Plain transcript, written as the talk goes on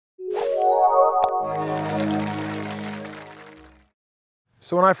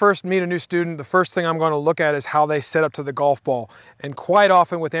So when I first meet a new student, the first thing I'm going to look at is how they set up to the golf ball. And quite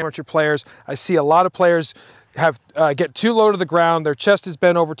often with amateur players, I see a lot of players get too low to the ground, their chest is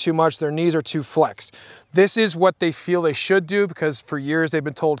bent over too much, their knees are too flexed. This is what they feel they should do because for years they've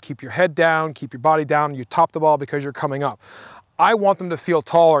been told keep your head down, keep your body down, you top the ball because you're coming up. I want them to feel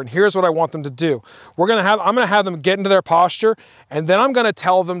taller, and here's what I want them to do. I'm gonna have them get into their posture, and then I'm gonna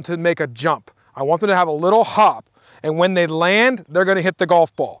tell them to make a jump. I want them to have a little hop. And when they land, they're going to hit the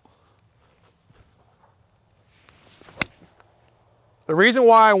golf ball. The reason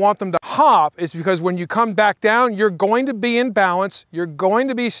why I want them to hop is because when you come back down, you're going to be in balance, you're going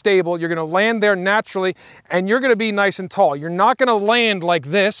to be stable, you're going to land there naturally, and you're going to be nice and tall. You're not going to land like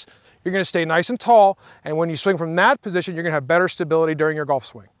this. You're going to stay nice and tall, and when you swing from that position, you're going to have better stability during your golf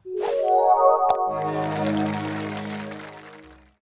swing.